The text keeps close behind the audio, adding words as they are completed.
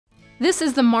This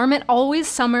is the Marmot Always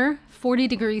Summer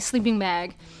 40-degree sleeping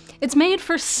bag. It's made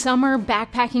for summer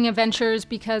backpacking adventures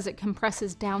because it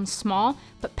compresses down small,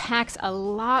 but packs a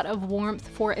lot of warmth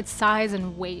for its size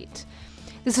and weight.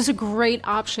 This is a great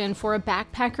option for a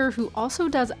backpacker who also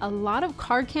does a lot of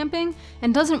car camping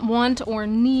and doesn't want or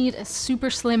need a super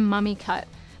slim mummy cut,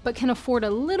 but can afford a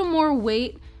little more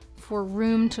weight for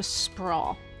room to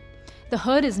sprawl. The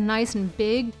hood is nice and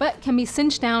big, but can be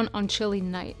cinched down on chilly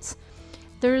nights.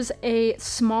 There's a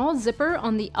small zipper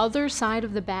on the other side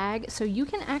of the bag, so you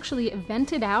can actually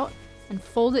vent it out and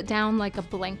fold it down like a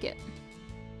blanket.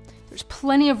 There's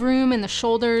plenty of room in the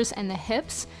shoulders and the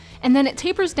hips, and then it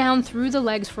tapers down through the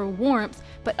legs for warmth,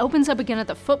 but opens up again at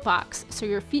the foot box, so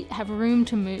your feet have room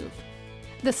to move.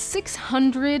 The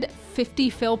 650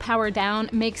 fill power down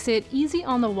makes it easy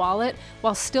on the wallet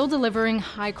while still delivering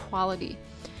high quality.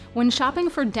 When shopping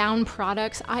for down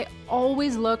products, I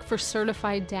always look for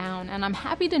certified down, and I'm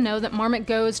happy to know that Marmot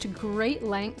goes to great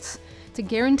lengths to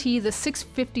guarantee the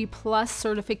 650 plus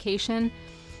certification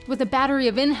with a battery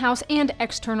of in-house and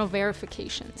external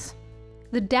verifications.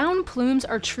 The down plumes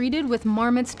are treated with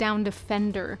Marmot's Down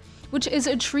Defender, which is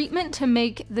a treatment to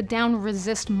make the down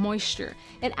resist moisture.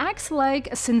 It acts like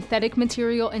a synthetic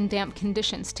material in damp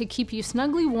conditions to keep you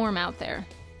snugly warm out there.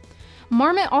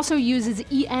 Marmot also uses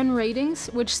EN ratings,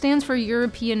 which stands for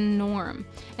European Norm,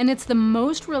 and it's the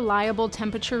most reliable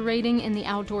temperature rating in the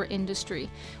outdoor industry.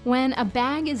 When a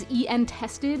bag is EN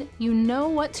tested, you know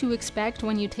what to expect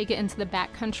when you take it into the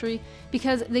backcountry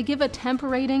because they give a temp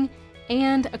rating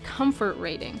and a comfort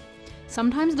rating.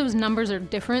 Sometimes those numbers are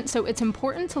different, so it's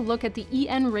important to look at the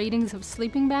EN ratings of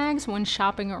sleeping bags when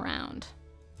shopping around.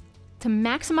 To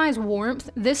maximize warmth,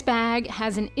 this bag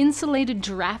has an insulated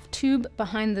draft tube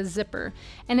behind the zipper,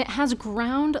 and it has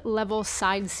ground level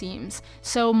side seams,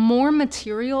 so more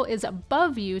material is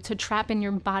above you to trap in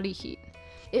your body heat.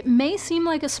 It may seem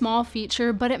like a small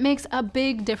feature, but it makes a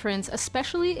big difference,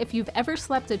 especially if you've ever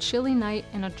slept a chilly night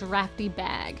in a drafty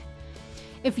bag.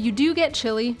 If you do get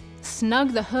chilly,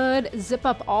 snug the hood, zip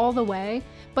up all the way,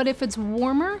 but if it's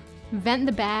warmer, vent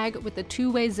the bag with a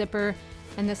two-way zipper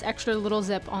and this extra little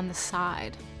zip on the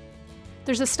side.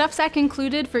 There's a stuff sack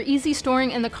included for easy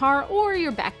storing in the car or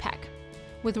your backpack.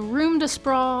 With room to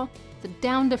sprawl, the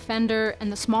Down Defender,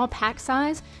 and the small pack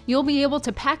size, you'll be able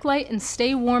to pack light and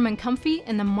stay warm and comfy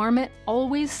in the Marmot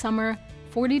Always Summer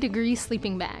 40-degree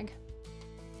sleeping bag.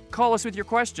 Call us with your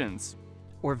questions.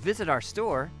 Or visit our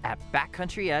store at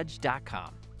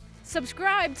backcountryedge.com.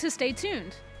 Subscribe to stay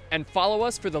tuned. And follow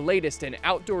us for the latest in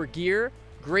outdoor gear,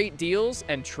 great deals,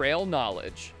 and trail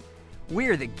knowledge.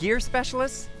 We're the gear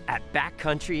specialists at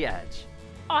Backcountry Edge.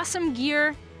 Awesome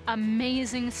gear,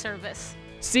 amazing service.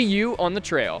 See you on the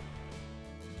trail.